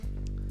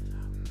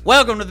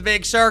Welcome to the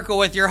Big Circle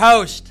with your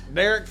host,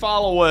 Derek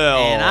Followell.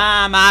 and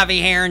I'm Ivy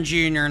Heron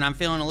Jr., and I'm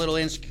feeling a little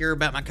insecure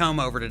about my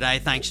comb over today,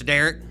 thanks to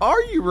Derek. Are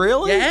you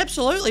really? Yeah,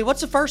 absolutely. What's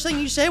the first thing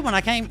you said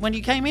when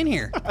you came in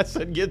here? I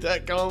said get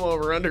that comb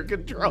over under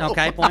control.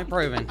 Okay, point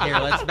proven. Here,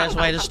 that's the best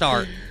way to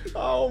start.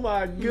 Oh,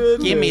 my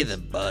goodness. Give me the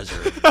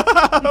buzzer.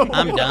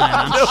 I'm done.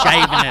 I'm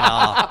shaving it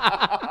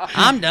off.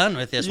 I'm done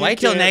with this. Wait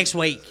till next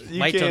week.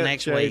 Wait till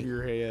next shave week.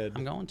 your head.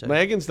 I'm going to.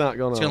 Megan's not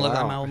going to It's going to look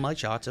like my allow old it.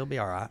 mugshots. It'll be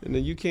all right. No,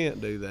 you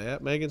can't do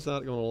that. Megan's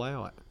not going to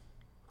allow it.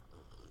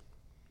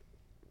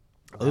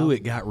 Ooh,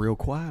 it got real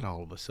quiet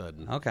all of a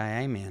sudden.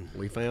 Okay, amen.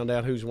 We found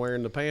out who's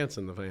wearing the pants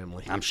in the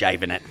family. I'm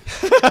shaving it.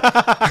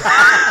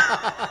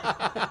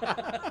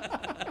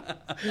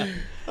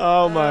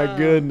 Oh, my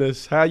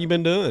goodness. How you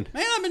been doing?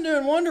 Man, I've been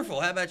doing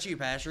wonderful. How about you,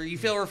 Pastor? You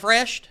feel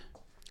refreshed?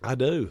 I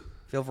do.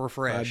 Feel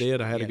refreshed. I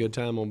did. I had a good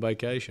time on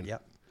vacation.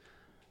 Yep.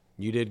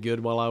 You did good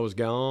while I was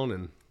gone,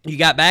 and You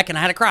got back and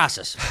I had a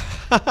crisis.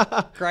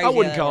 Crazy. I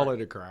wouldn't call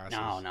it a crisis. No.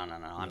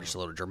 I'm just a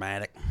little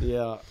dramatic.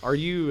 Yeah. Are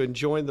you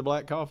enjoying the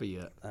black coffee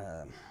yet?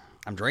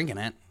 I'm drinking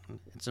it.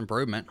 It's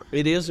improvement.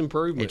 It is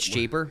improvement. It's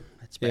cheaper.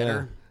 It's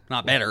better.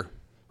 Not better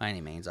by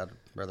any means. I'd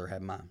rather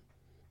have mine.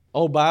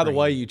 Oh, by the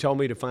way, you told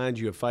me to find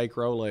you a fake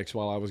Rolex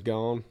while I was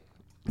gone.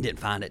 Didn't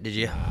find it, did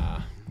you?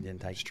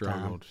 Didn't take the time.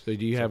 Struggled. So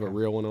do you have a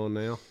real one on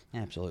now?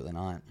 Absolutely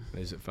not.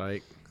 Is it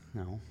fake?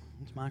 No.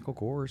 It's Michael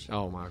Kors.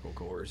 Oh, Michael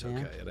Kors.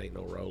 Okay, it ain't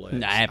no Rolex.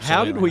 No, How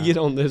absolutely did we not. get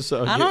on this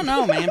subject? I don't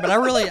know, man, but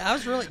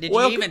did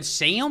Well, you even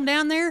see them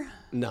down there?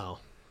 No.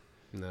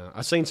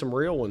 I seen some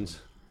real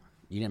ones.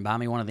 You didn't buy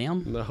me one of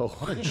them? No.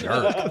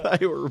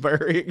 They were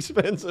very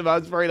expensive. I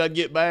was afraid I'd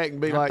get back and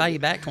be I'll pay like, you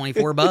back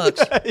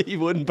 $24. you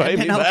wouldn't pay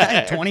me Okay,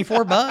 back.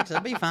 $24.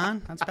 That'd be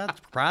fine. That's about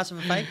the price of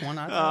a fake one.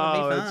 I thought Oh,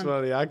 it'd be that's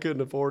fine. funny. I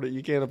couldn't afford it.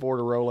 You can't afford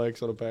a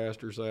Rolex on a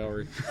pastor's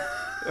salary.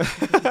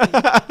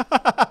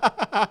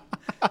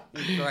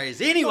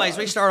 Crazy. Anyways,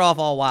 we start off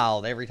all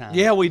wild every time.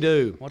 Yeah, we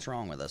do. What's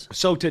wrong with us?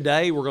 So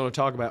today we're going to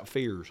talk about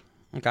fears.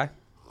 Okay.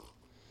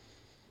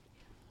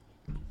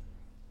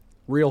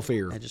 Real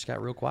fear. It just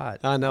got real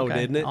quiet. I know,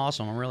 Okay, didn't it?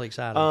 Awesome. I'm really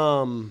excited.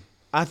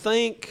 I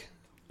think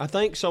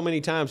so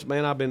many times,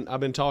 man. I've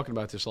been talking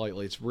about this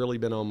lately. It's really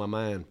been on my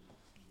mind.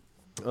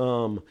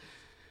 And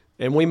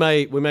we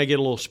may get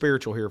a little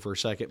spiritual here for a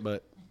second,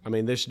 but I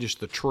mean this is just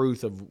the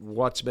truth of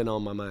what's been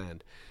on my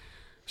mind.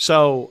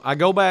 So I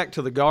go back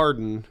to the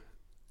Garden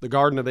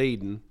of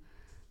Eden,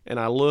 and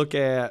I look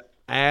at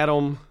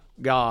Adam,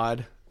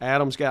 God.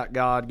 Adam's got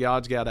God.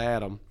 God's got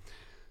Adam.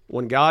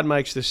 When God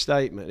makes this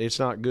statement, it's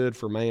not good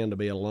for man to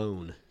be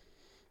alone.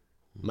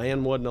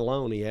 Man wasn't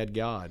alone. He had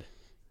God.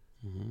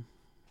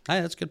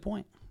 Hey, that's a good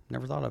point.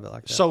 Never thought of it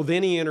like that. So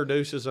then he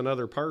introduces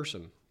another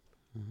person.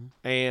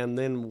 And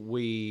then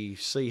we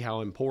see how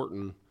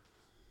important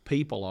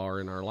people are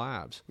in our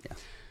lives. Yeah.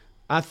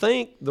 I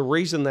think the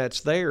reason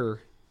that's there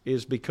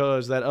is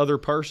because that other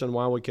person,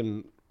 why we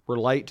can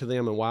relate to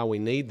them and why we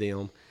need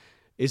them,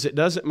 is it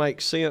doesn't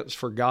make sense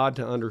for God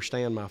to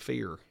understand my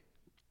fear.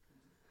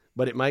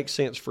 But it makes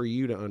sense for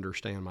you to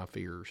understand my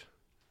fears.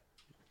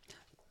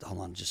 Hold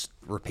on, just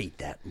repeat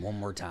that one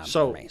more time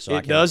So for me.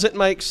 it doesn't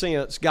make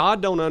sense.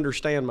 God don't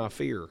understand my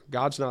fear.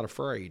 God's not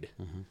afraid.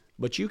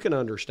 But you can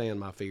understand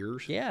my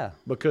fears. Yeah.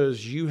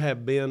 Because you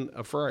have been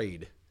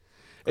afraid.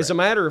 As a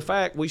matter of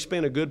fact, we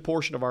spent a good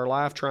portion of our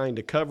life trying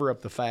to cover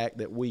up the fact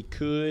that we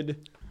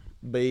could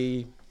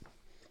be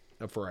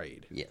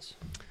afraid. Yes.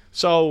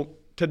 So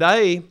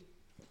today,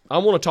 I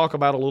want to talk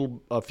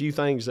about a few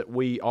things that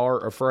we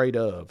are afraid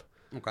of,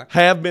 Okay.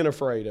 have been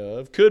afraid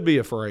of, could be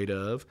afraid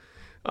of,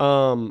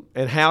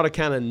 and how to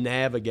kind of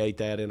navigate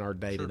that in our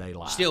day-to-day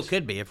lives. Still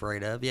could be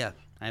afraid of. Yeah.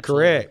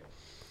 Absolutely. Correct.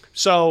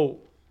 So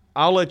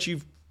I'll let you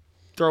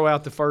throw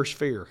out the first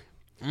fear.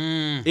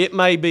 It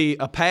may be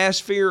a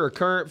past fear or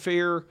current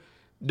fear.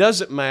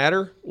 Doesn't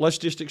matter. Let's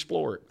just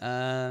explore it.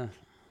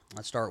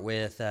 Let's start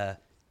with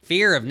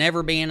fear of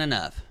never being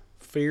enough.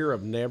 Fear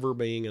of never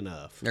being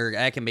enough.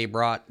 That can be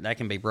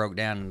broke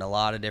down into a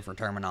lot of different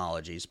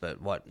terminologies, but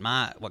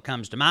what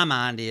comes to my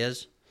mind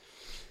is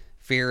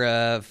fear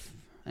of,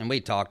 and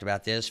we talked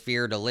about this,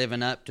 fear to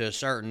living up to a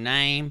certain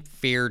name,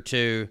 fear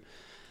to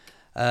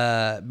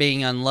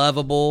being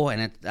unlovable,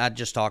 and I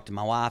just talked to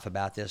my wife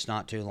about this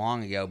not too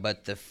long ago,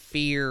 but the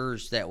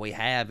fears that we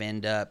have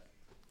end up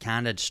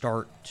kind of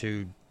start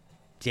to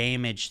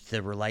damage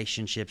the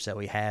relationships that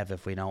we have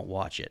if we don't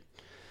watch it.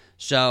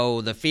 So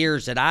the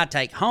fears that I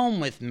take home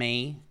with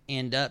me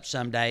end up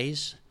some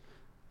days,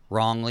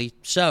 wrongly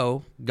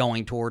so,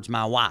 going towards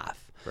my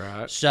wife.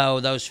 Right. So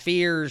those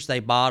fears,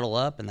 they bottle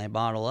up and they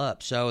bottle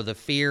up. So the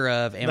fear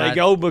of...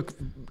 Go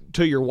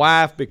to your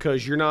wife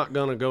because you're not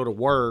going to go to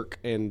work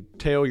and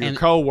tell your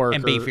coworker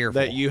and be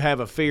fearful. that you have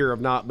a fear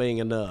of not being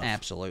enough.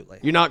 Absolutely.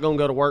 You're not going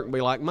to go to work and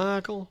be like,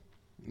 Michael,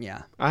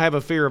 Yeah. I have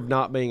a fear of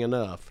not being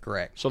enough.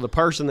 Correct. So the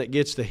person that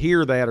gets to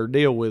hear that or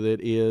deal with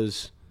it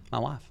is... My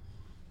wife.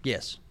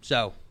 Yes.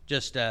 So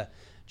just to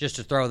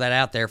throw that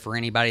out there for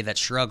anybody that's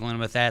struggling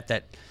with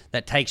that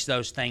that takes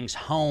those things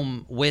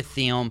home with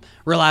them.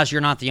 Realize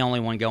you're not the only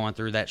one going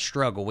through that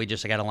struggle. We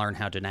just got to learn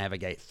how to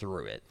navigate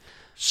through it.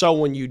 So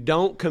when you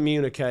don't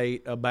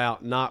communicate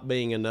about not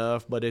being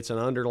enough, but it's an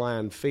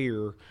underlying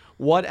fear,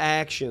 what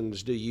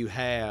actions do you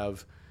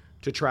have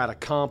to try to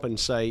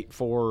compensate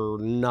for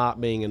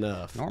not being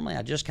enough? Normally,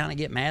 I just kind of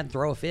get mad and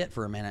throw a fit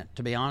for a minute,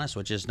 to be honest,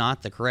 which is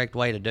not the correct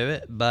way to do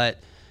it. But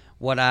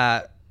what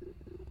I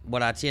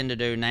tend to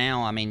do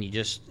now, I mean,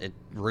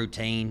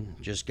 routine,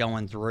 just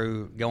going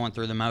through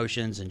the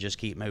motions and just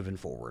keep moving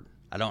forward.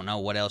 I don't know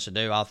what else to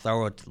do. I'll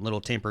throw a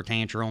little temper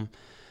tantrum.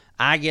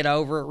 I get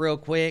over it real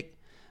quick,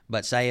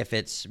 but say if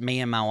it's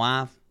me and my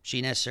wife,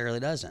 she necessarily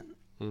doesn't.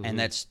 Mm-hmm. And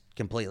that's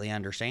completely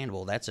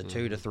understandable. That's a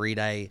 2 to 3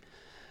 day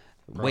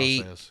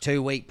week,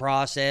 2 week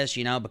process,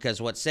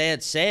 because what's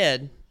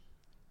said,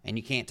 and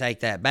you can't take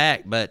that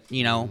back. But,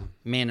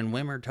 men and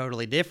women are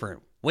totally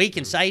different. We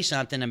can say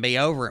something and be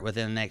over it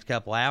within the next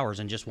couple hours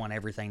and just want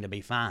everything to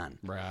be fine.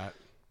 Right.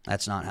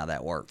 That's not how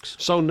that works.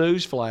 So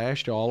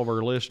newsflash to all of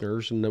our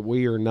listeners, and that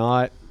we are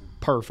not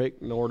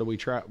perfect, nor do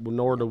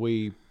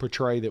we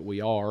portray that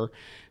we are.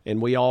 And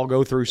we all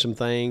go through some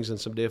things and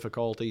some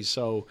difficulties.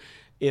 So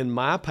in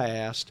my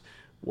past,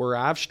 where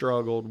I've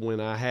struggled when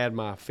I had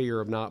my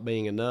fear of not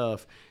being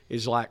enough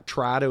is like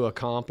try to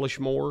accomplish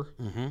more,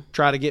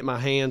 try to get my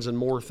hands in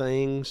more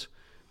things.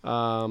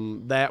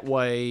 That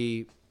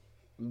way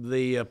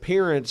the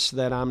appearance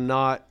that I'm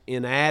not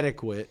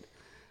inadequate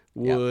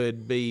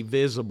would be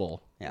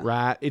visible,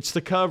 right? It's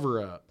the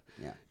cover-up.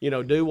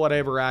 Yeah. Do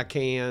whatever I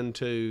can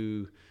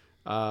to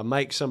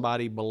make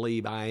somebody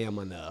believe I am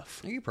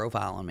enough. Are you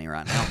profiling me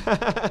right now?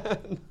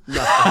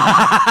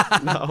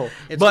 No.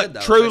 But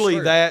good, truly,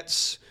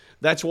 that's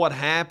what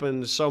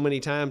happens so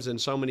many times in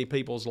so many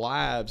people's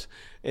lives.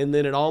 And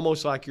then it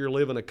almost like you're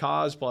living a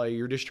cosplay.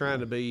 You're just trying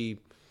to be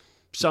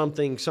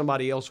something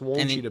somebody else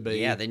wants you to be.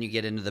 Yeah, then you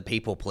get into the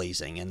people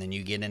pleasing, and then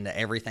you get into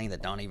everything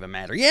that don't even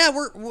matter. Yeah,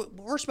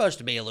 we're supposed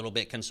to be a little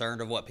bit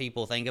concerned of what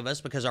people think of us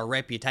because our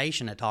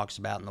reputation, it talks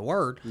about in the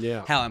Word,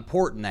 how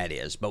important that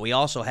is. But we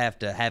also have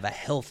to have a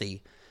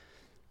healthy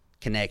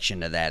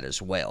connection to that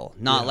as well,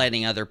 not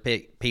letting other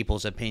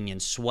people's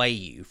opinions sway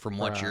you from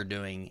what you're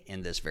doing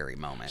in this very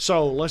moment.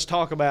 So let's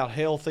talk about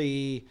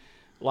healthy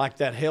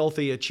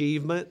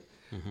achievement.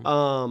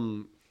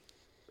 Mm-hmm.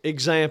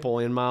 Example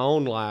in my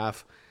own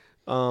life.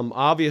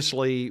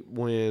 Obviously,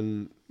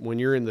 when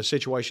you're in the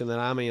situation that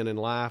I'm in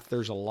life,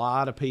 there's a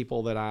lot of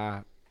people that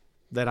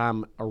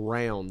I'm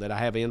around, that I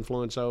have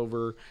influence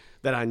over,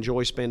 that I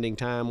enjoy spending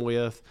time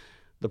with.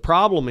 The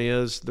problem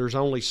is there's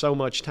only so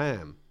much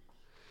time.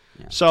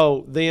 Yeah.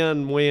 So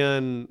then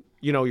when,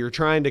 you're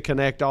trying to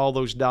connect all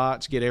those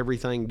dots, get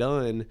everything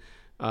done,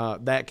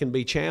 that can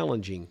be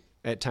challenging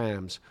at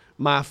times.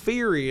 My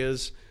fear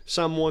is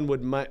someone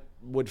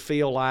would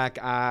feel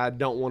like I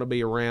don't want to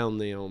be around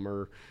them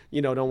or,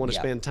 don't want to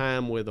spend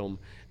time with them.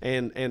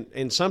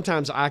 And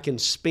sometimes I can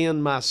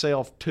spin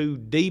myself too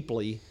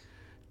deeply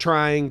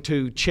trying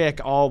to check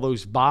all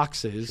those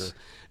boxes. Sure.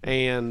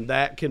 And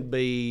that can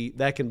be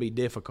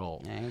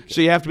difficult. Yeah, okay.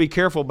 So you have to be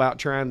careful about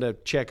trying to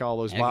check all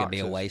those boxes. It could be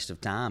a waste of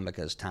time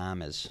because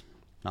time is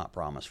not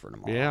promised for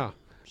tomorrow. Yeah,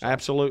 so.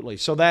 Absolutely.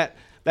 So that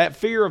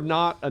fear of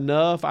not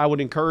enough, I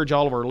would encourage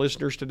all of our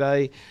listeners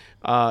today,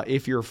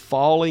 if you're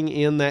falling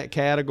in that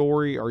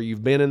category or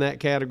you've been in that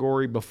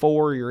category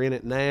before, you're in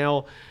it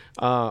now,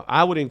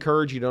 I would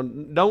encourage you to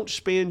don't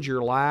spend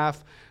your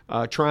life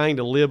trying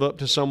to live up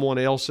to someone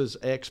else's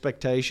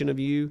expectation of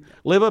you.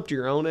 Live up to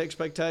your own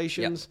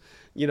expectations.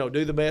 Yep.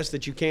 Do the best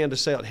that you can to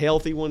set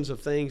healthy ones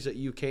of things that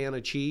you can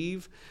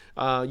achieve.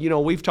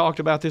 We've talked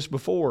about this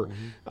before.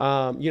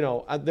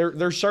 Mm-hmm.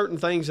 There's certain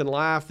things in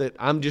life that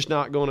I'm just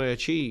not going to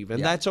achieve,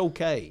 and that's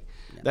okay.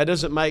 Yep. That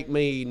doesn't make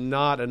me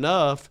not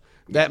enough.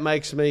 That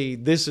makes me,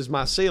 this is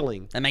my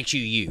ceiling. That makes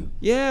you.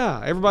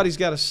 Yeah, everybody's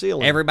got a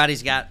ceiling.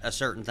 Everybody's got a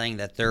certain thing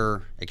that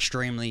they're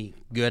extremely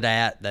good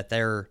at, that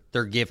they're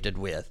gifted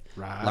with.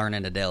 Right.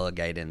 Learning to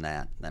delegate in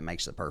that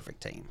makes the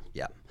perfect team.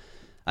 Yep.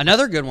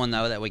 Another good one,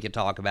 though, that we could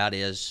talk about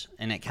is,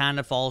 and it kind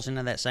of falls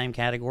into that same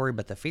category,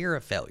 but the fear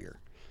of failure.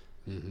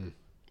 Mm-hmm.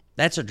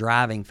 That's a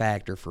driving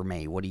factor for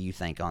me. What do you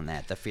think on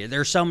that? The fear.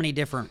 There's so many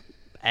different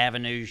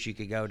avenues you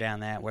could go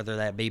down that, whether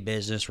that be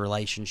business,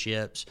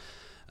 relationships.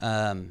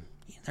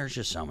 There's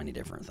just so many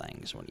different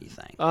things. What do you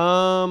think?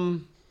 I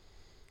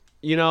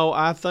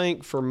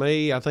think for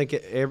me,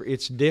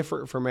 it's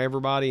different from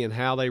everybody and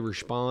how they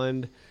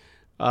respond.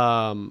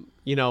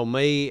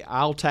 Me,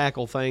 I'll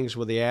tackle things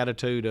with the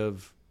attitude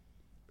of,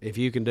 if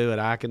you can do it,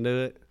 I can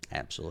do it.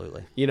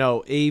 Absolutely.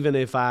 Even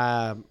if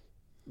I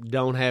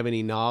don't have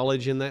any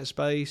knowledge in that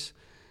space,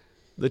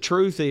 the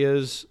truth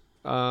is,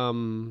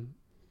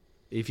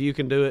 if you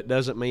can do it,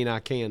 doesn't mean I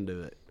can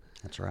do it.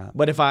 That's right.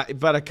 But if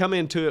I come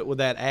into it with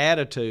that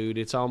attitude,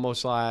 it's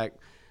almost like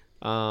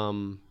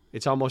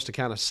it's almost to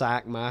kind of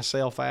psych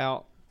myself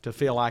out to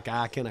feel like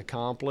I can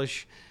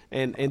accomplish,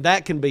 and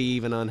that can be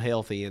even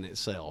unhealthy in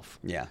itself.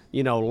 Yeah.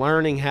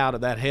 Learning how to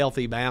that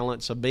healthy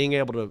balance of being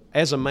able to,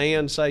 as a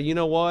man, say, you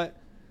know what,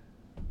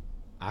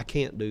 I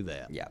can't do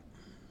that. Yeah.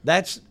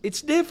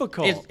 it's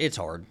difficult. It's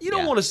hard. You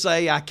don't want to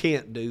say I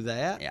can't do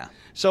that. Yeah.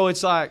 So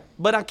it's like,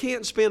 but I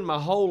can't spend my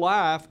whole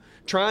life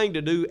trying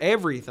to do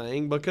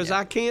everything because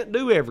I can't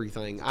do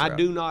everything. I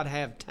do not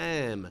have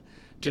time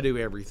to do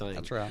everything.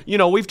 That's right. You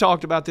know, we've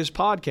talked about this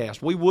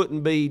podcast. We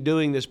wouldn't be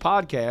doing this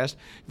podcast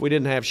if we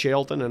didn't have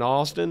Shelton and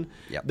Austin.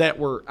 Yep. That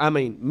were, I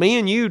mean, me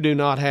and you do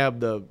not have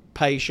the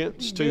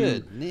patience to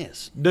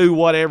Goodness. do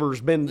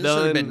whatever's been This done.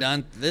 would have been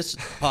done. This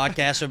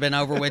podcast would have been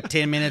over with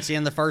 10 minutes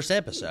in the first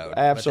episode.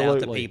 Absolutely.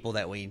 Without the people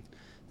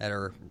that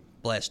are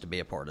blessed to be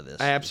a part of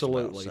this.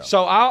 Absolutely. As well,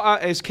 So I,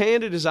 as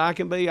candid as I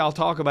can be, I'll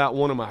talk about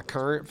one of my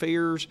current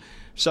fears.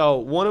 So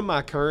one of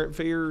my current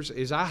fears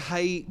is I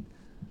hate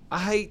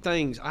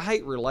things. I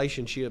hate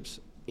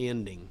relationships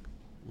ending.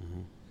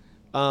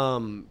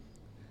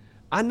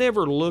 I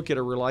never look at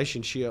a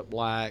relationship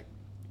like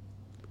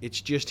it's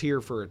just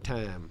here for a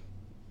time.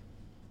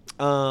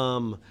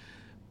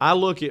 I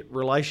look at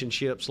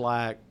relationships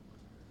like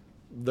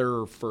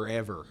they're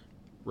forever,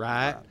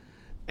 right?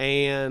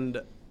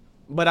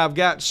 But I've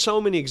got so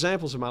many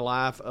examples in my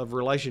life of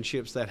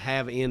relationships that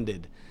have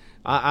ended.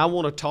 I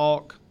want to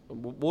talk.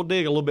 We'll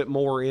dig a little bit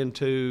more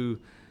into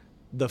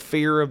the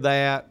fear of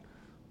that,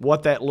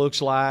 what that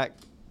looks like.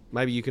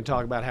 Maybe you can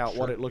talk about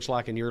what it looks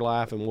like in your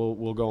life, and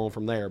we'll go on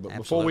from there. But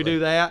before we do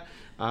that,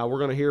 we're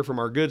going to hear from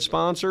our good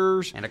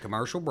sponsors and a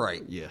commercial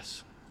break.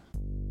 Yes.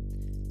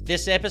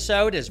 This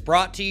episode is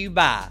brought to you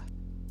by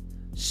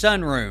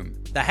Sunroom.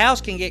 The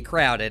house can get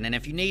crowded, and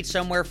if you need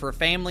somewhere for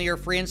family or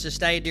friends to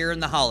stay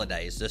during the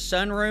holidays, the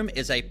Sunroom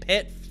is a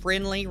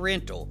pet-friendly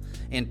rental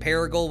in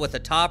Paragould with a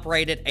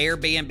top-rated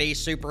Airbnb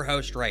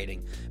Superhost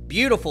rating.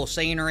 Beautiful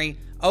scenery,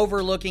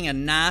 overlooking a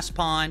nice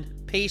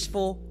pond,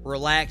 peaceful,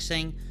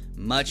 relaxing,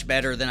 much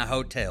better than a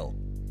hotel.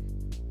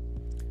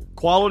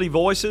 Quality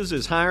Voices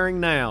is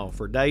hiring now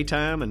for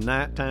daytime and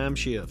nighttime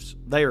shifts.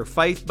 They are a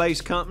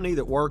faith-based company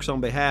that works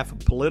on behalf of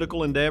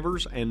political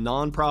endeavors and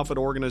nonprofit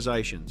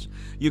organizations.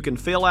 You can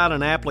fill out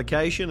an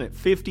application at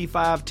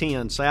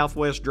 5510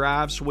 Southwest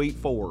Drive, Suite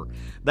 4.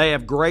 They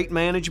have great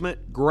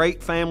management,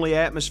 great family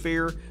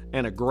atmosphere,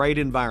 and a great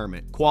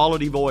environment.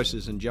 Quality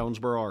Voices in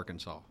Jonesboro,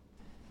 Arkansas.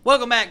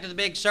 Welcome back to the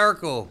Big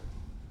Circle.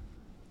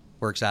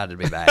 We're excited to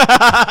be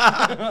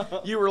back.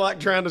 You were like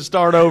trying to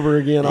start over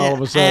again all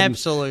of a sudden.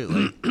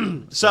 Absolutely.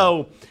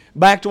 So,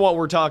 back to what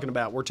we're talking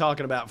about. We're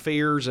talking about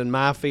fears, and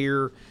my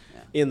fear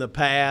in the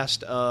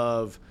past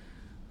of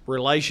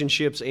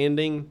relationships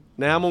ending.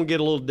 Now, I'm going to get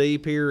a little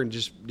deep here and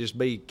just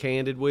be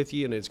candid with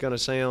you, and it's going to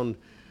sound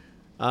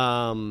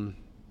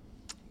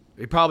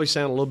it probably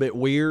sound a little bit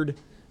weird,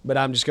 but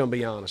I'm just going to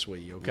be honest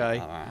with you, okay?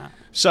 All right.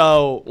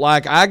 So,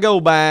 like, I go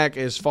back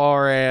as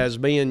far as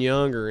being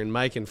younger and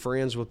making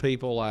friends with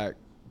people, like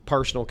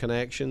personal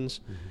connections.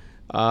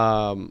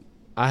 I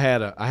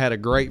had a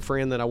great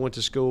friend that I went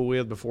to school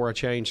with before I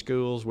changed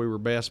schools. We were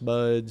best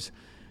buds.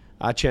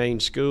 I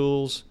changed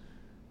schools.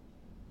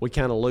 We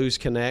kind of lose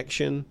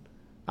connection.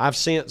 I've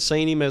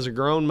seen him as a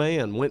grown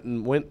man.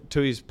 Went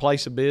to his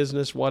place of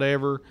business,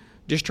 whatever.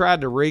 Just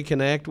tried to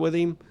reconnect with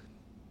him.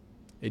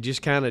 It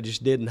just kind of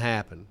didn't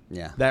happen.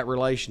 Yeah. That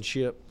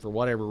relationship, for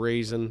whatever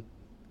reason,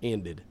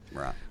 ended.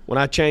 Right. When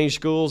I changed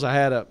schools, I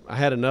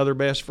had another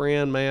best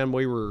friend. Man,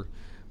 we were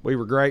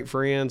great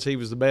friends. He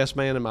was the best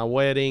man at my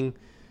wedding,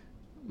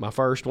 my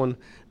first one.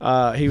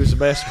 He was the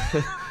best.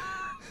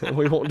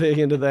 We won't dig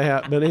into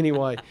that, but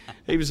anyway,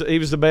 he was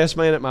the best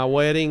man at my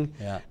wedding.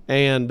 Yeah.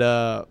 And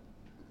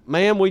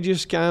man, we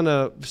just kind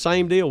of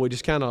same deal. We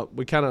kind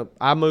of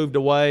I moved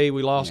away.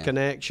 We lost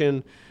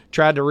connection.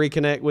 Tried to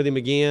reconnect with him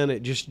again.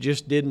 It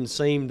just didn't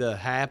seem to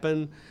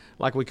happen.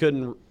 Like we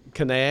couldn't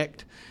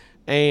connect.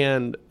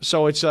 And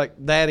so it's like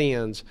that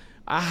ends.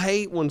 I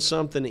hate when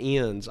something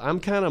ends. I'm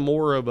kind of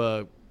more of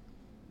a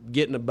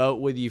get in a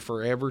boat with you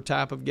forever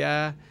type of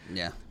guy.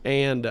 Yeah.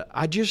 And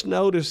I just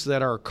noticed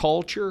that our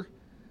culture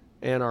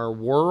and our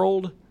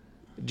world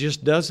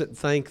just doesn't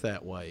think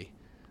that way.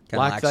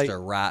 Kind of likes to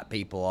write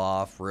people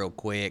off real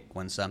quick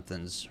when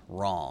something's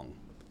wrong.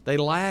 They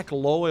lack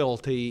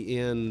loyalty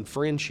in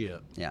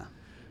friendship. Yeah.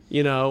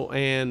 You know,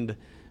 and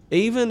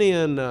even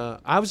in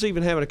I was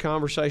even having a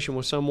conversation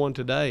with someone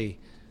today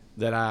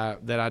that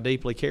I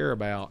deeply care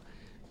about.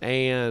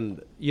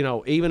 And, you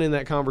know, even in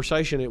that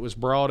conversation, it was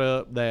brought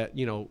up that,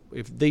 you know,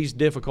 if these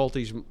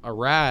difficulties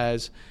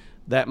arise,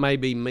 that may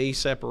be me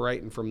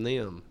separating from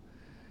them.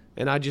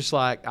 And I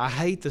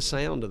hate the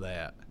sound of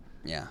that.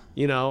 Yeah.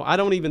 You know, I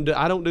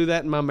don't do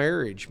that in my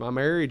marriage. My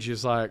marriage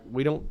is like,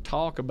 we don't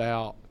talk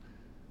about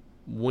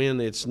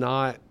when it's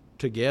not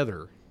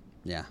together.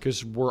 Yeah.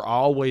 Because we're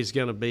always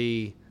going to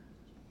be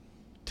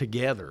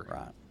together.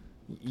 Right.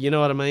 You know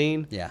what I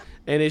mean? Yeah.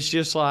 And it's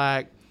just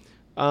like,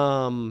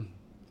 that's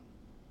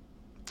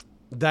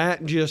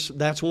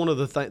one of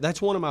the things.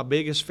 That's one of my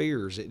biggest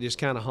fears. It just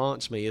kind of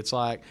haunts me. It's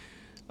like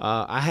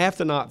I have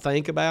to not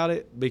think about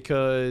it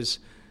because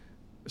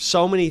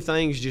so many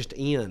things just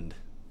end.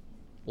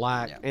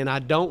 And I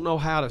don't know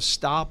how to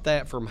stop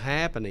that from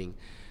happening.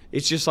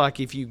 It's just like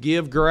if you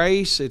give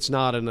grace, it's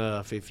not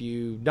enough. If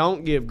you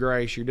don't give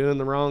grace, you're doing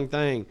the wrong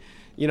thing.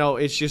 You know,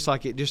 it's just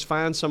like it just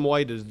finds some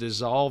way to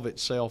dissolve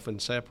itself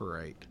and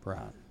separate.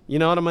 Right. You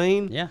know what I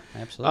mean? Yeah,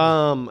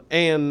 absolutely.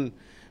 And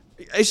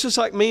it's just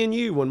like me and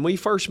you when we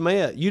first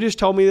met. You just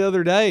told me the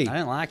other day. I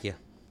didn't like you.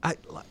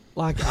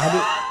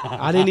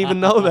 I didn't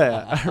even know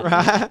that,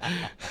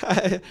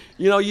 right?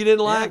 You know, you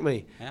didn't like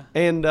me,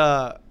 and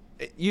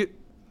you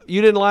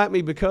didn't like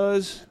me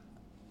because.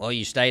 Well,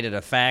 you stated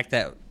a fact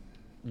that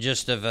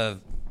just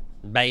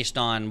based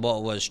on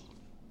what was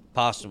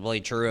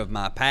possibly true of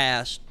my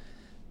past,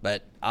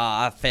 but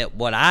I felt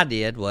what I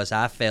did was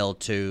I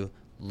failed to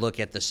look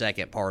at the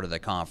second part of the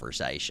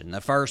conversation. The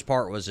first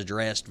part was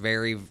addressed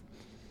very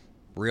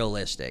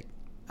realistic.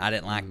 I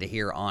didn't like to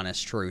hear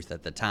honest truth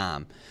at the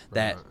time.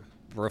 That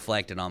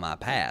reflected on my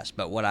past.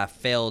 But what I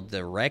failed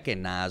to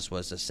recognize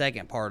was the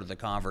second part of the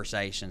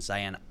conversation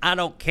saying, I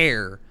don't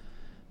care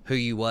who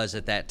you was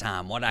at that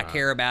time. What I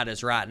care about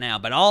is right now.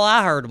 But all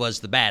I heard was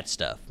the bad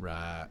stuff.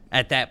 Right.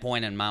 At that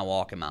point in my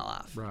walk in my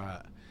life.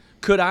 Right.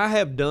 Could I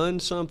have done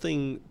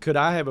something? Could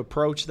I have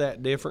approached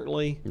that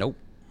differently? Nope.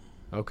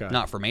 Okay.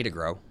 Not for me to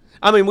grow.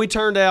 I mean, we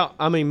turned out,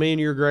 me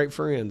and you are great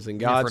friends, and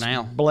God's for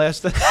now.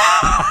 blessed us.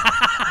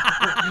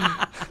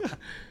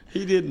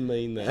 He didn't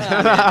mean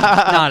that.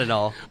 Not at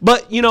all.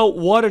 But, you know,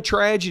 what a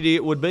tragedy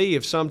it would be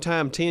if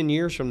sometime 10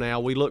 years from now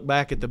we look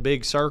back at the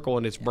big circle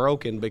and it's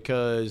broken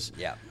because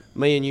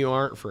me and you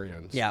aren't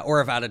friends. Yeah,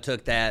 or if I'd have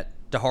took that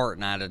to heart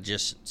and I'd have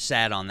just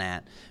sat on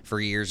that for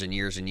years and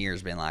years and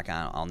years, being like,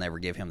 I'll never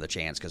give him the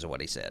chance because of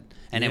what he said.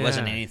 And it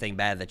wasn't anything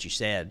bad that you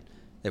said.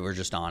 They were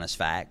just honest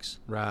facts.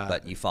 Right.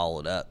 But you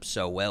followed up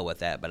so well with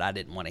that, but I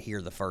didn't want to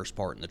hear the first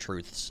part and the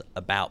truths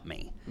about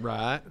me.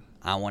 Right.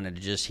 I wanted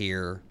to just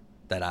hear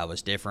that I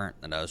was different,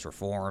 that I was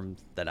reformed,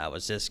 that I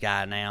was this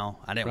guy now.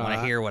 I didn't want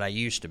to hear what I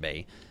used to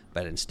be,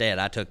 but instead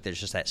I took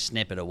just that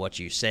snippet of what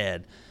you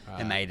said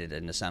and made it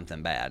into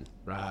something bad.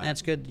 Right.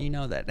 That's good you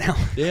know that now.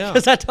 Yeah.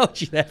 Because I told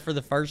you that for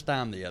the first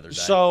time the other day.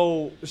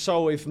 So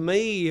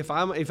if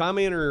I'm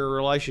in a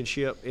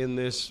relationship in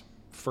this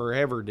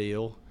forever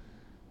deal,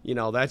 you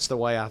know, that's the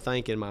way I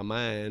think in my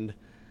mind.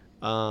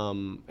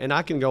 And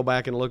I can go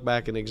back and look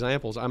back at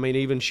examples. I mean,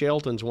 even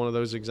Shelton's one of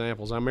those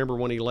examples. I remember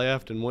when he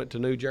left and went to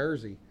New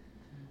Jersey.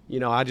 You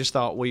know, I just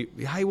thought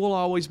we'll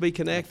always be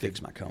connected.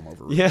 Fix my comb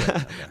over.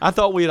 Yeah, I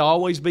thought we'd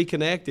always be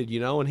connected, you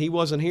know, and he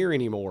wasn't here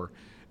anymore.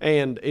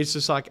 And it's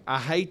just like, I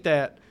hate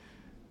that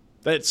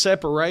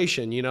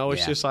separation, you know.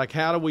 It's just like,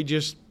 how do we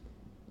just,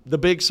 the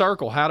big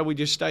circle, how do we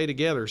just stay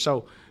together?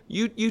 So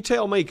you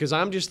tell me, because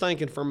I'm just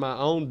thinking from my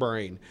own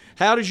brain.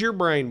 How does your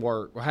brain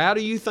work? How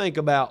do you think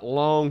about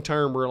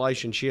long-term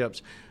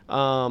relationships,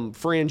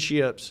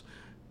 friendships?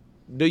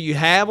 Do you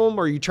have them,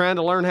 or are you trying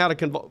to learn how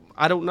to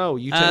I don't know.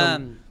 You tell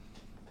me.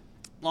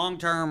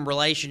 Long-term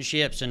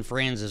relationships and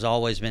friends has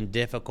always been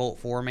difficult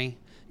for me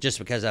just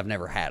because I've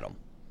never had them.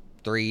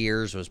 3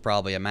 years was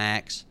probably a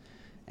max,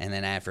 and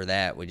then after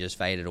that we just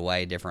faded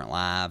away, different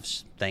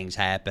lives, things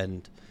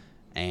happened,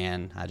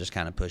 and I just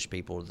kind of pushed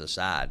people to the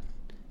side.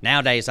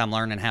 Nowadays I'm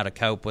learning how to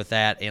cope with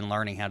that and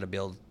learning how to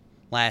build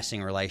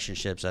lasting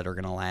relationships that are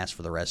going to last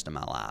for the rest of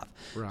my life.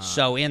 Right.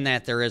 So in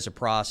that there is a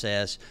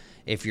process.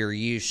 If you're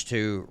used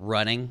to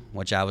running,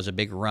 which I was a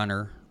big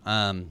runner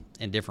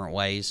in different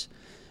ways,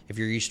 if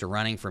you're used to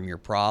running from your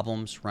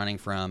problems, running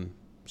from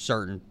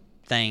certain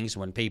things,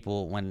 when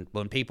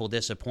people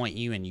disappoint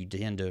you and you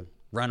tend to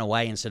run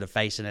away instead of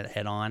facing it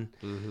head on,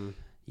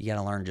 you got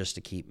to learn just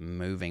to keep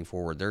moving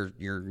forward.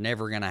 You're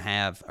never going to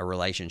have a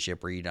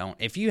relationship where you don't.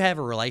 If you have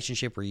a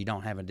relationship where you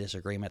don't have a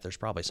disagreement, there's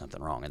probably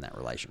something wrong in that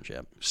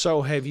relationship.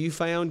 So have you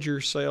found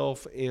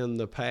yourself in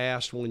the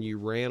past when you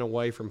ran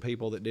away from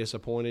people that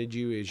disappointed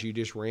you, is you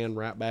just ran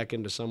right back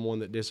into someone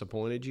that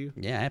disappointed you?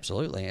 Yeah,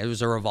 absolutely. It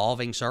was a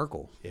revolving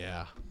circle.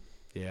 Yeah.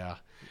 Yeah.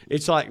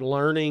 It's like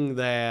learning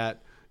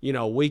that, you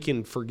know, we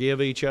can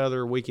forgive each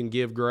other, we can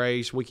give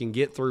grace, we can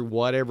get through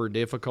whatever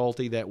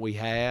difficulty that we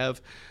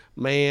have.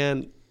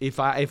 Man,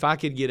 if I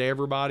could get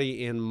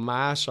everybody in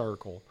my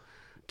circle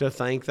to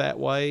think that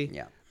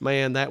way,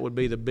 man, that would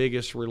be the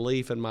biggest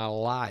relief in my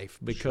life,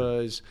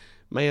 because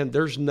man,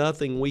 there's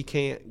nothing we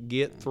can't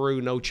get through,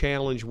 no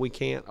challenge we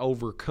can't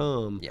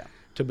overcome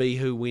to be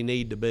who we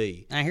need to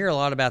be. I hear a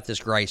lot about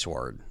this grace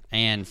word,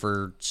 and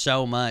for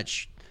so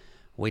much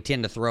we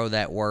tend to throw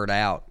that word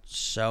out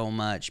so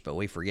much, but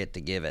we forget to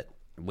give it.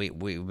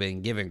 We've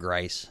been given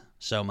grace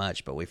so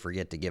much, but we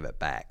forget to give it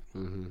back.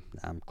 I'm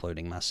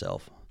including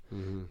myself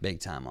big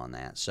time on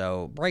that.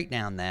 So break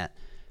down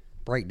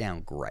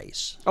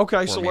grace.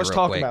 Okay, so let's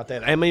talk about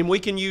that. I mean, we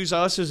can use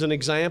us as an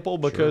example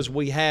because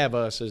we have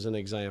us as an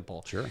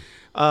example. Sure.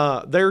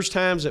 There's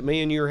times that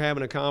me and you are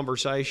having a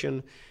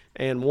conversation,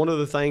 and one of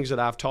the things that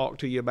I've talked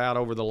to you about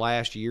over the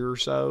last year or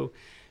so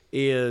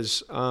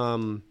is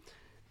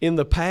in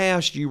the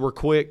past, you were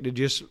quick to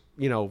just,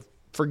 you know,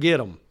 forget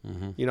them.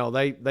 You know,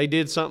 they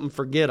did something,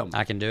 forget them.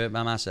 I can do it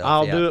by myself.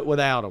 I'll do it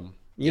without them.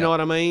 You know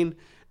what I mean?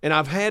 And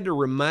I've had to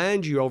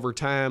remind you over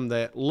time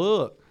that,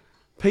 look,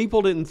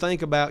 people didn't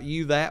think about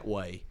you that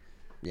way.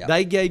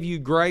 They gave you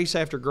grace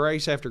after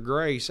grace after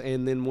grace,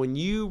 and then when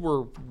you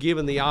were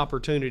given the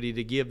opportunity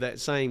to give that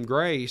same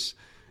grace,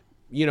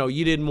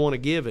 you didn't want to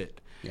give it.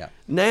 Yeah.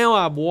 Now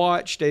I've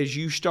watched as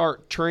you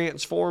start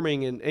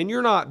transforming, and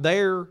you're not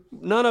there.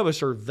 None of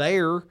us are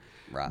there.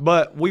 Right.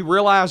 But we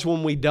realize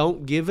when we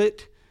don't give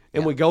it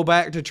and we go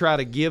back to try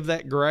to give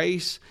that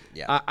grace,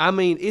 I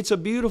mean, it's a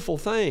beautiful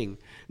thing.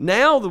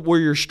 Now where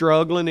you're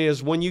struggling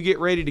is when you get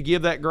ready to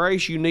give that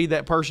grace, you need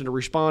that person to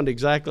respond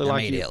exactly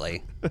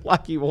immediately.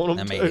 like you want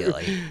them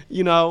immediately.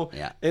 to.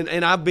 Yeah.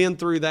 And I've been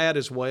through that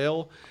as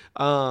well.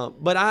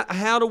 But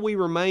how do we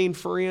remain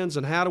friends,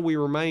 and how do we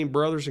remain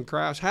brothers in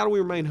Christ? How do we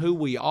remain who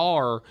we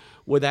are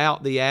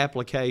without the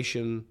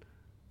application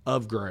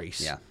of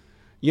grace? Yeah.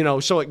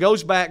 So it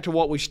goes back to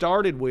what we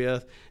started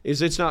with,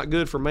 is it's not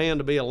good for man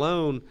to be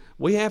alone.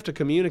 We have to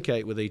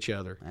communicate with each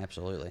other.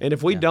 Absolutely. And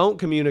if we don't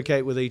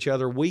communicate with each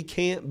other, we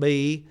can't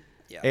be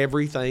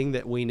everything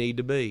that we need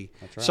to be.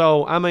 That's right.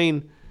 So, I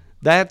mean,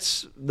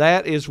 that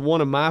is one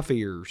of my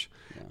fears.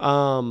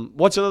 Yeah.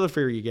 What's another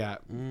fear you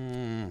got? I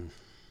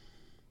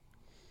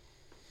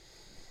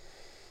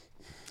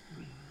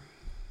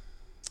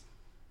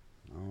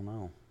don't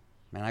know.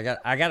 Man,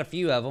 I got a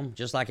few of them,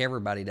 just like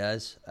everybody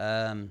does.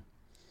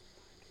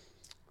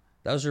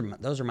 Those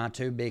are my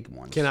two big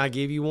ones. Can I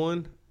give you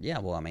one? Yeah,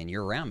 well, I mean,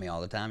 you're around me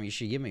all the time. You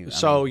should give me.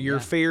 Your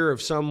fear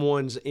of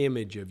someone's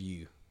image of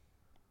you.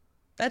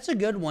 That's a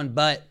good one,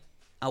 but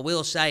I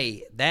will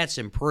say that's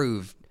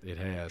improved. It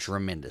has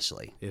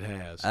tremendously. It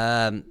has.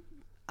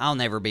 I'll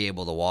never be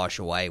able to wash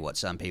away what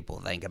some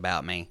people think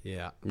about me.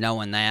 Yeah.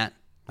 Knowing that,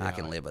 I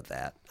can live with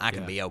that. I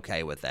can be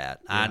okay with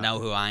that. I know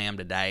who I am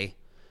today.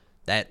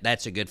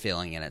 That's a good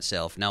feeling in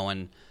itself,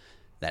 knowing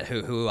that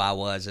who I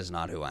was is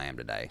not who I am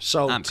today.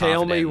 So I'm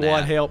tell me confident in what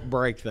that. helped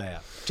break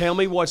that. Tell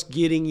me what's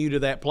getting you to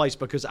that place,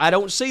 because I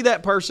don't see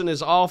that person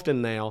as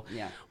often now.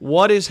 Yeah.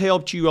 What has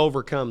helped you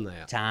overcome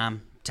that?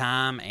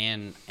 Time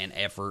and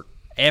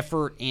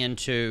effort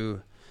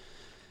into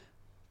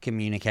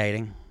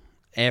communicating,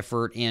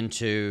 effort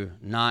into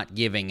not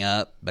giving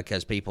up,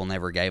 because people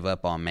never gave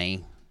up on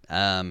me.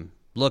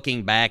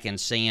 Looking back and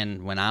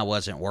seeing when I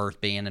wasn't worth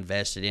being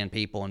invested in,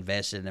 people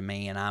invested in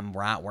me, and I'm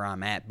right where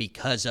I'm at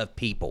because of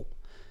people.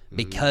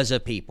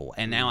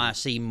 And now I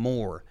see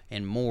more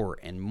and more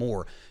and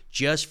more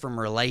just from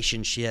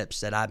relationships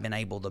that I've been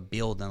able to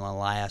build in the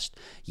last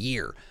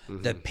year.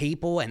 The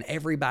people, and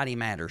everybody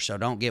matters, so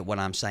don't get what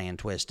I'm saying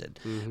twisted.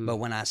 But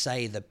when I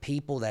say the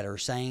people that are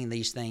saying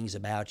these things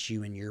about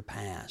you in your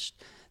past,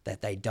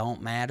 that they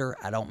don't matter,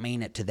 I don't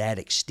mean it to that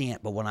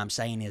extent, but what I'm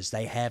saying is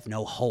they have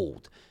no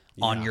hold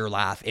on your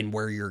life and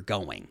where you're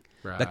going.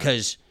 Right.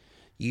 Because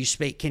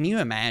can you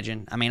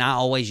imagine? I mean, I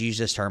always use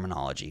this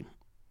terminology.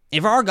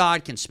 If our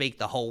God can speak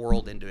the whole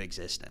world into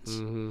existence,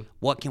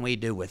 what can we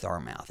do with our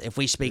mouth? If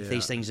we speak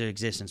these things into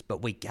existence,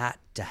 but we got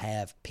to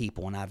have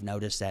people, and I've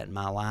noticed that in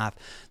my life,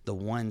 the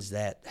ones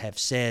that have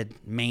said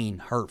mean,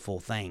 hurtful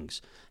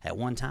things. At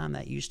one time,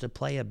 that used to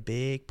play a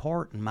big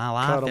part in my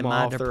life, in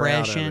my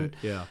depression,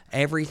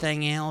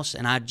 everything else,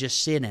 and I'd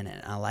just sit in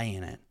it. I lay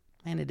in it.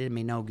 Man, it did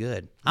me no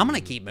good. I'm going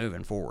to keep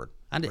moving forward.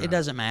 It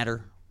doesn't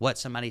matter what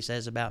somebody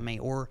says about me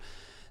or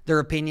their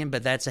opinion,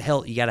 but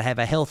you got to have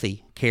a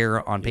healthy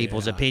care on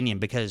people's opinion,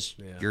 because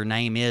your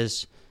name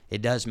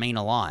it does mean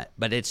a lot,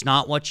 but it's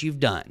not what you've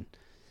done.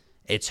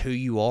 It's who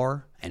you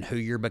are and who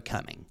you're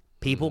becoming.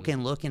 People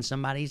can look in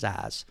somebody's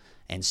eyes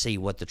and see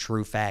what the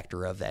true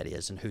factor of that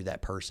is and who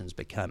that person's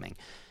becoming,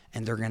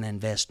 and they're going to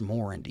invest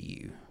more into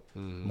you,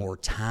 more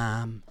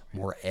time,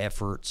 more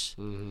efforts.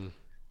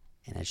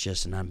 And it's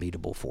just an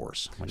unbeatable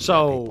force.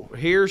 So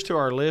here's to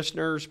our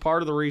listeners.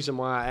 Part of the reason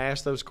why I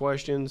asked those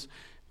questions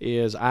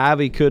is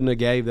Ivy couldn't have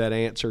gave that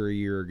answer a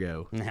year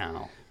ago.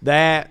 No.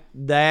 That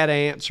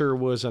answer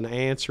was an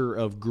answer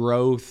of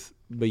growth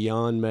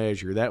beyond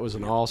measure. That was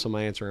an awesome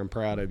answer. I'm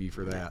proud of you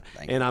for that.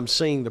 And I'm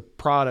seeing the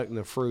product and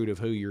the fruit of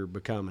who you're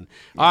becoming.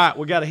 All right,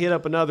 we got to hit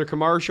up another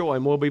commercial,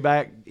 and we'll be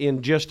back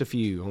in just a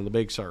few on the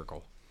Big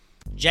Circle.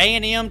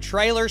 J&M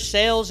Trailer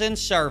Sales and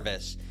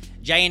Service.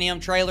 J&M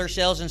Trailer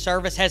Sales and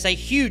Service has a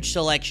huge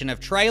selection of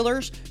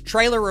trailers,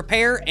 trailer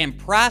repair, and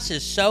price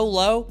is so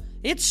low,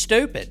 it's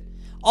stupid.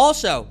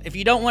 Also, if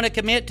you don't want to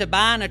commit to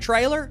buying a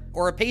trailer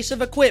or a piece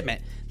of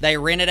equipment, they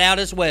rent it out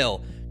as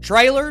well.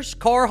 Trailers,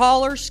 car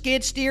haulers,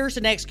 skid steers,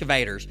 and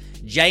excavators.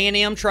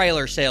 J&M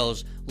Trailer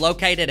Sales,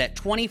 located at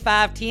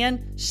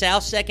 2510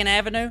 South 2nd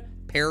Avenue,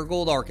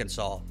 Paragould,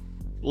 Arkansas.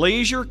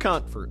 Leisure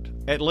Comfort.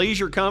 At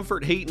Leisure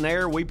Comfort Heat and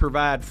Air, we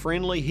provide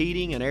friendly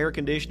heating and air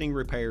conditioning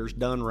repairs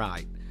done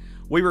right.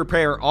 We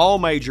repair all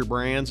major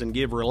brands and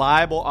give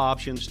reliable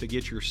options to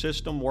get your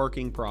system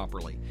working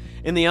properly.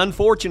 In the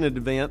unfortunate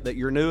event that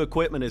your new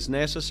equipment is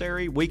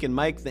necessary, we can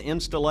make the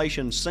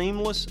installation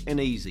seamless and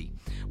easy.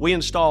 We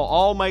install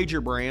all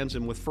major brands,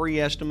 and with free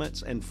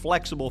estimates and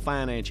flexible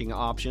financing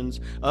options,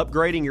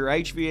 upgrading your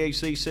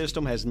HVAC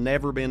system has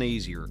never been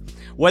easier.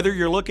 Whether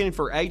you're looking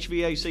for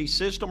HVAC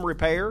system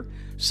repair,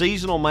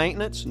 seasonal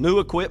maintenance, new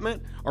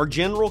equipment, or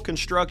general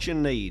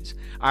construction needs,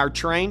 our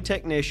trained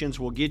technicians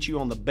will get you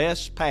on the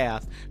best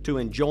path to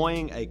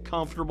enjoying a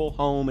comfortable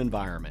home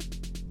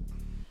environment.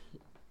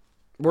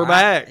 We're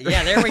back.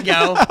 Yeah, there we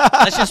go.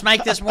 Let's just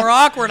make this more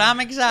awkward. I'm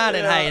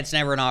excited. Hey, it's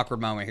never an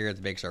awkward moment here at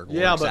the Big Circle.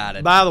 Yeah, We're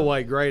excited. but by the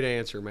way, great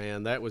answer,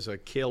 man. That was a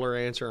killer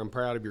answer. I'm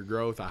proud of your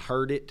growth. I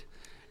heard it.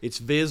 It's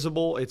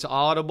visible. It's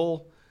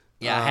audible.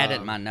 Yeah, I had it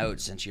in my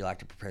notes since you like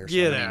to prepare so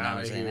Get many out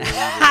notes. of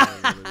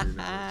here.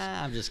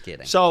 I'm just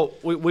kidding. So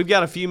we've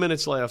got a few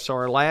minutes left. So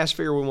our last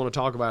fear we want to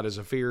talk about is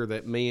a fear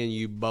that me and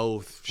you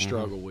both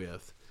struggle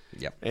with.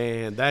 Yep.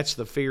 And that's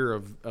the fear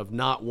of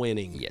not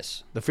winning.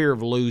 Yes. The fear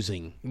of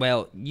losing.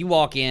 Well, you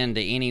walk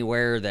into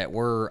anywhere that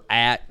we're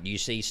at, you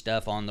see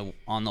stuff on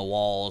the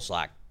walls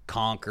like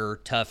conquer,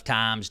 tough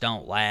times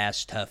don't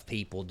last, tough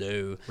people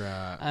do.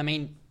 Right. I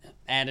mean,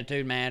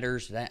 attitude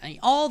matters.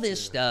 All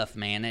this stuff,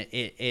 man,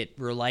 it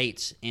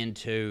relates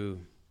into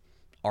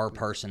our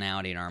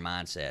personality and our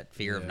mindset.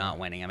 Fear of not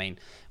winning. I mean,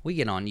 we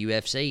get on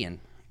UFC and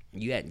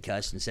you hadn't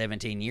cussed in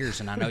 17 years,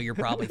 and I know you're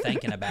probably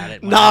thinking about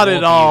it. Not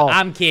at all.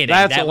 I'm kidding.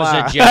 That's that a was lie.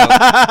 a joke.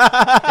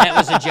 That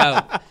was a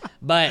joke.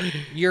 But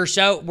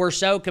we're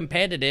so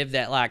competitive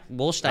that like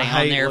we'll stay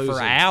on there losing.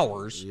 for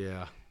hours.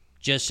 Yeah.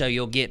 Just so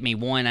you'll get me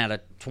 1 out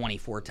of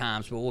 24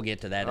 times, but we'll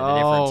get to that at a Oh,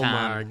 different my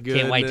time.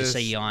 Can't wait to goodness.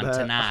 see you on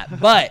tonight.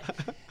 But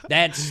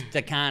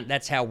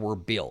that's how we're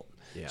built.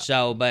 Yeah.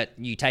 So, but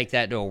you take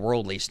that to a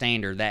worldly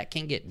standard, that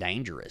can get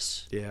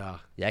dangerous. Yeah.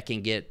 That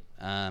can get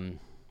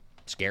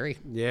scary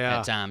Yeah.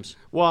 at times.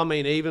 Well, I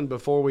mean, even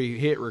before we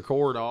hit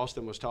record,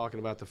 Austin was talking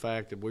about the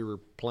fact that we were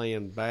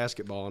playing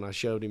basketball, and I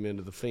showed him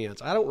into the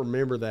fence. I don't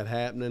remember that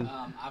happening.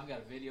 I've got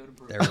a video to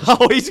prove. There was,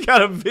 Oh, he's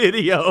got a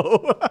video.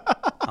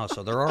 oh,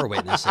 so there are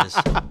witnesses.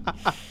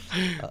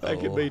 That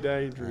could be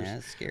dangerous.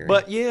 That's scary.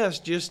 But yes,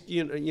 just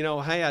you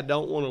know, hey, I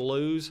don't want to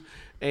lose,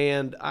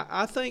 and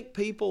I think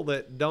people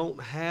that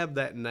don't have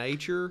that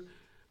nature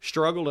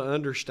struggle to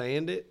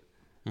understand it.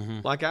 Mm-hmm.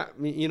 Like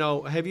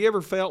have you ever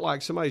felt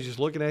like somebody's just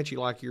looking at you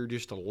like you're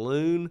just a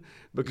loon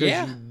because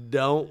Yeah. you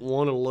don't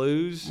want to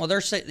lose? Well, they're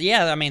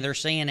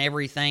seeing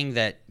everything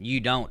that you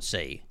don't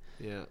see.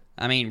 Yeah.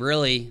 I mean,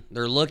 really,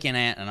 they're looking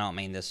at, and I don't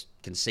mean this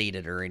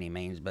conceited or any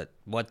means, but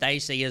what they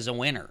see is a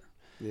winner.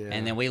 Yeah.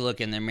 And then we look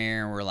in the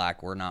mirror and we're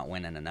like, we're not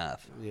winning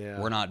enough.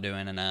 Yeah. We're not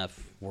doing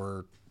enough.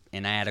 We're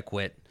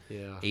inadequate.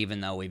 Yeah.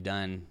 Even though we've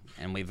done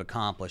and we've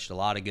accomplished a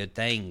lot of good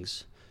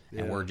things,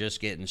 and Yeah. we're just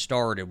getting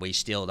started, we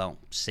still don't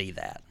see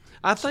that.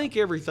 I think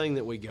everything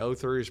that we go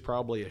through is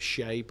probably a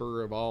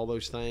shaper of all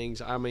those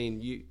things. I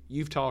mean,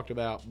 you've talked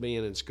about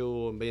being in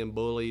school and being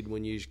bullied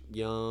when you was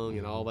young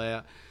and all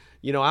that.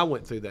 You know, I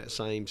went through that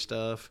same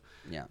stuff.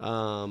 Yeah.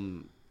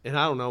 And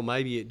I don't know,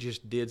 maybe it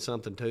just did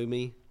something to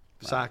me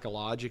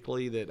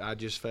psychologically that I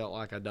just felt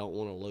like I don't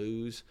want to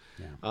lose.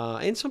 Yeah.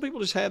 And some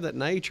people just have that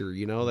nature,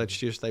 you know, that's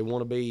just they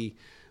want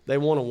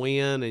to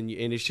win, and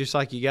it's just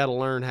like you got to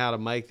learn how to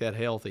make that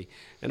healthy.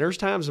 And there's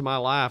times in my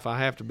life I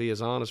have to be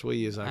as honest with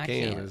you as I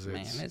can. Can't,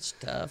 man. It's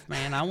tough,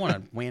 man. I want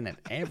to win at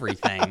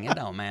everything. It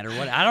don't matter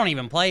what. I don't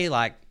even play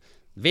like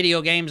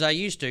video games I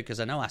used to because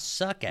I know I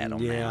suck at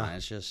them. Yeah. Man.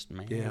 It's just,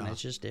 man,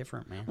 it's just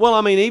different, man. Well, I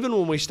mean, even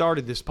when we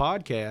started this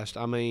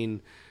podcast, I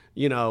mean,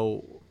 you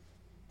know,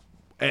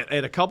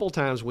 at a couple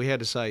times we had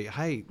to say,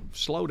 hey,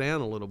 slow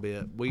down a little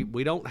bit.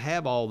 We don't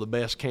have all the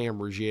best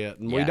cameras yet,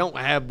 and we Yeah. don't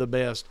have the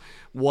best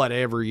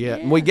whatever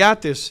yet. And we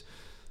got this.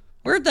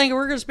 We're thinking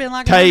we're going to spend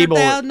like Table.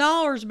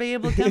 $100,000 to be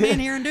able to come in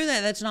here and do that.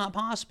 That's not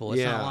possible.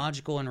 It's Yeah. not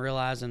logical, and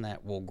realizing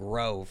that we'll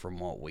grow from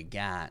what we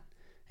got,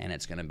 and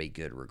it's going to be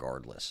good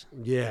regardless.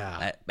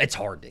 Yeah. It's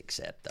hard to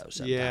accept, though,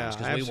 sometimes, Yeah, because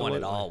we want it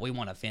absolutely. all. We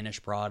want a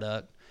finished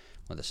product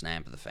with a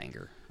snap of the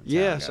finger. That's how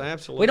it Yes, goes.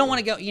 absolutely. We don't want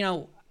to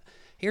go,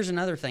 here's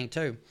another thing,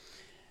 too.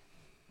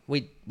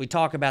 We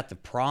talk about the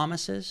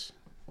promises,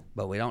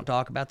 but we don't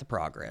talk about the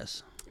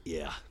progress.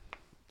 Yeah.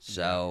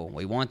 So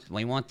we want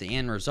the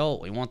end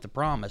result, we want the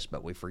promise,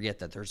 but we forget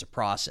that there's a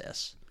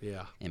process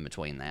Yeah. in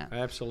between that.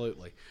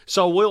 Absolutely.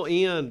 So we'll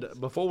end.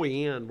 Before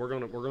we end, we're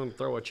gonna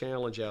throw a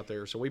challenge out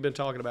there. So we've been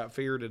talking about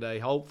fear today.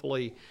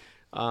 Hopefully,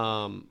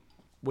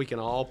 we can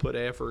all put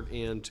effort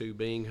into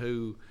being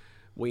who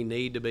we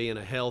need to be in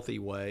a healthy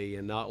way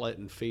and not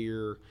letting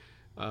fear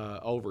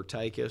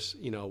overtake us.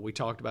 You know, we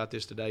talked about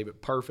this today,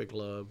 but perfect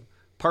love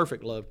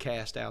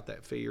cast out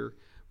that fear.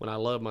 When I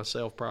love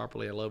myself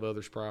properly, I love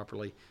others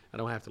properly, I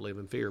don't have to live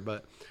in fear.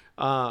 But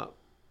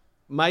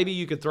maybe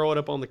you could throw it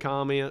up on the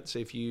comments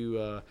if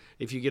you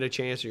get a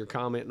chance and you're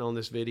commenting on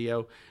this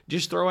video.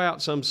 Just throw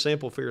out some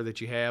simple fear that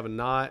you have, and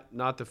not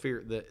the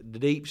fear, the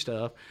deep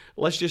stuff.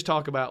 Let's just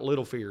talk about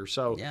little fears.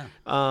 So, Yeah.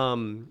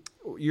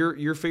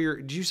 Your fear.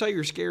 Did you say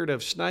you're scared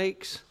of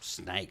snakes?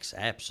 Snakes,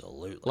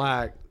 absolutely.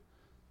 Like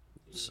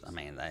I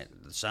mean,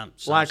 some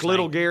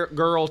little snake-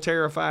 girl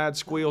terrified,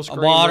 squeal, a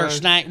scream. water right?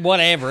 snake,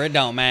 whatever. It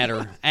don't matter.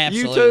 You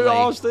Absolutely. too,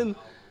 Austin.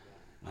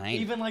 I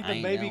ain't- Even like I the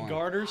ain't baby going.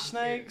 garter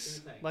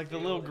snakes, like the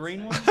little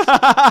green ones. That's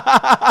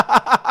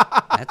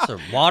a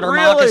water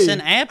Really? moccasin.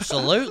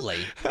 Absolutely.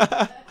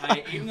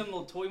 Even them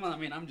little toy ones. I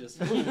mean, I'm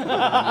just.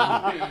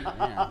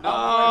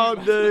 Oh,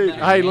 dude.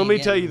 Hey, let me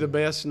tell you the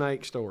best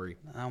snake story.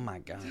 Oh my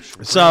gosh.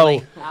 So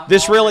Really?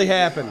 this really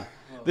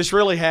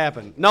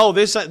happened. No,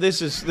 this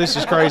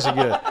is crazy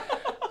good.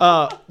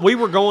 We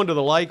were going to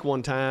the lake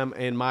one time,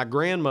 and my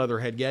grandmother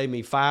had gave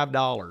me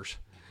 $5.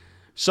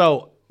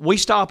 So we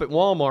stop at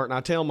Walmart, and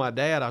I tell my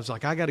dad, I was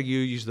like, I got to go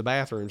use the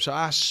bathroom. So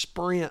I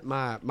sprint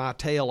my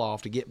tail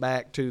off to get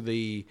back to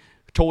the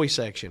toy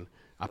section.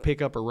 I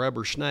pick up a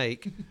rubber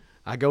snake.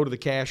 I go to the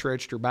cash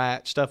register, buy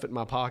it, stuff it in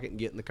my pocket, and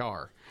get in the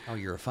car. Oh,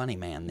 you're a funny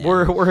man then.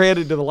 We're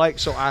headed to the lake.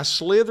 So I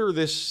slither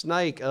this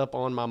snake up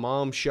on my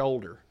mom's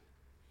shoulder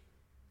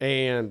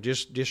and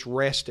just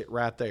rest it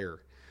right there.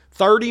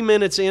 30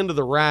 minutes into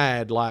the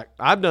ride, like,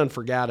 I've done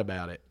forgot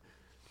about it.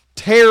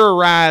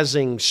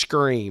 Terrorizing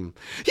scream.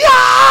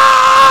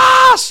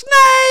 Yeah!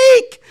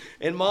 Snake!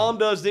 And Mom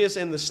does this,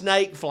 and the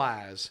snake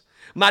flies.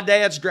 My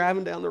dad's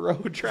driving down the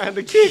road trying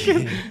to kick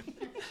him.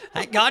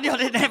 Thank God y'all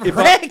didn't have a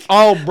wreck.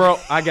 Oh, bro,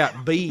 I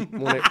got beat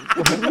when it...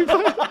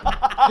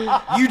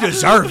 You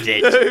deserved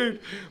it. Dude,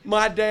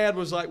 my dad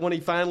was like, when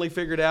he finally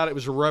figured out it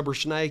was a rubber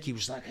snake, he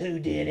was like, who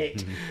did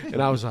it? And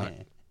I was like...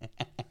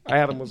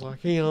 Adam was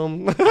like,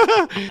 him.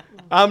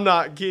 I'm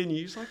not kidding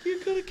you. He's like, you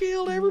could have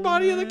killed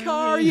everybody in the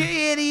car, you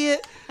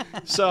idiot.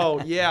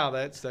 So, yeah,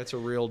 that's a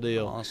real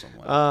deal. Awesome.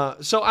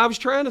 So I was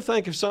trying to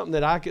think of something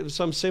that I could,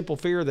 some simple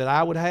fear that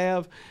I would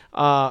have.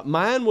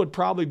 Mine would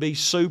probably be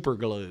super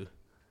glue.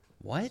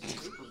 What?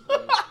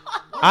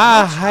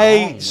 I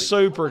hate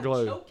super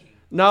glue.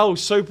 No,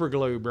 super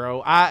glue,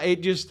 bro.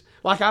 It just...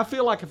 Like, I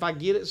feel like if I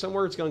get it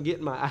somewhere, it's going to get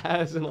in my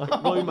eyes and, like,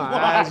 glue my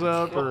eyes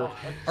up. Or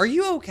Are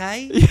you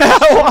okay?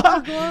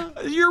 Yeah,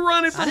 you're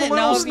running from a didn't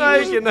little know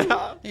if you snake.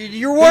 And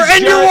You're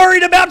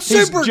worried about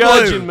he's super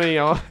judging glue. me.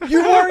 On.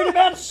 You're worried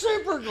about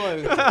super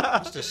glue.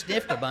 Must have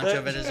sniffed a bunch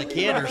of it as a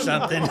kid or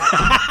something.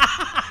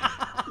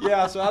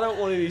 Yeah, so I don't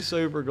want any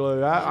super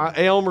glue.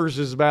 Elmer's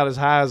is about as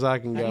high as I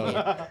can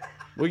go.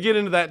 We get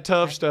into that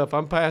tough stuff,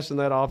 I'm passing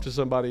that off to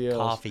somebody else.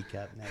 Coffee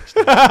cup next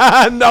to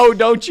it. No,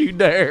 don't you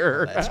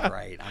dare. That's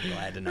great. I'm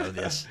glad to know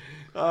this.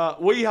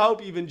 We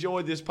hope you've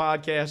enjoyed this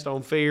podcast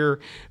on fear.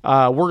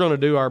 We're going to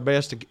do our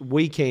best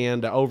we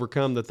can to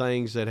overcome the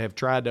things that have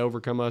tried to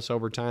overcome us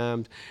over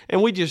time.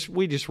 And we just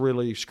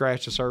really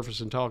scratch the surface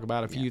and talk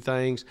about a few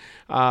things.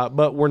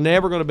 But we're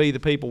never going to be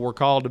the people we're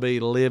called to be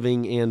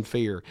living in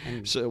fear.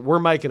 So we're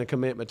making a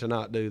commitment to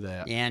not do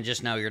that. Yeah, and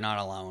just know you're not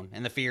alone.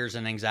 And the fears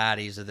and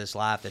anxieties of this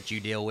life that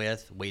you deal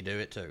with, we do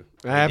it too.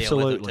 We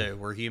Absolutely. deal with it too.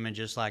 We're human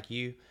just like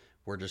you.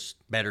 We're just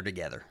better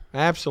together.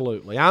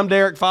 Absolutely. I'm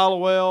Derek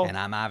Followell. And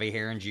I'm Ivy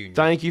Heron Jr.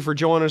 Thank you for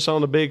joining us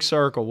on The Big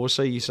Circle. We'll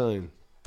see you soon.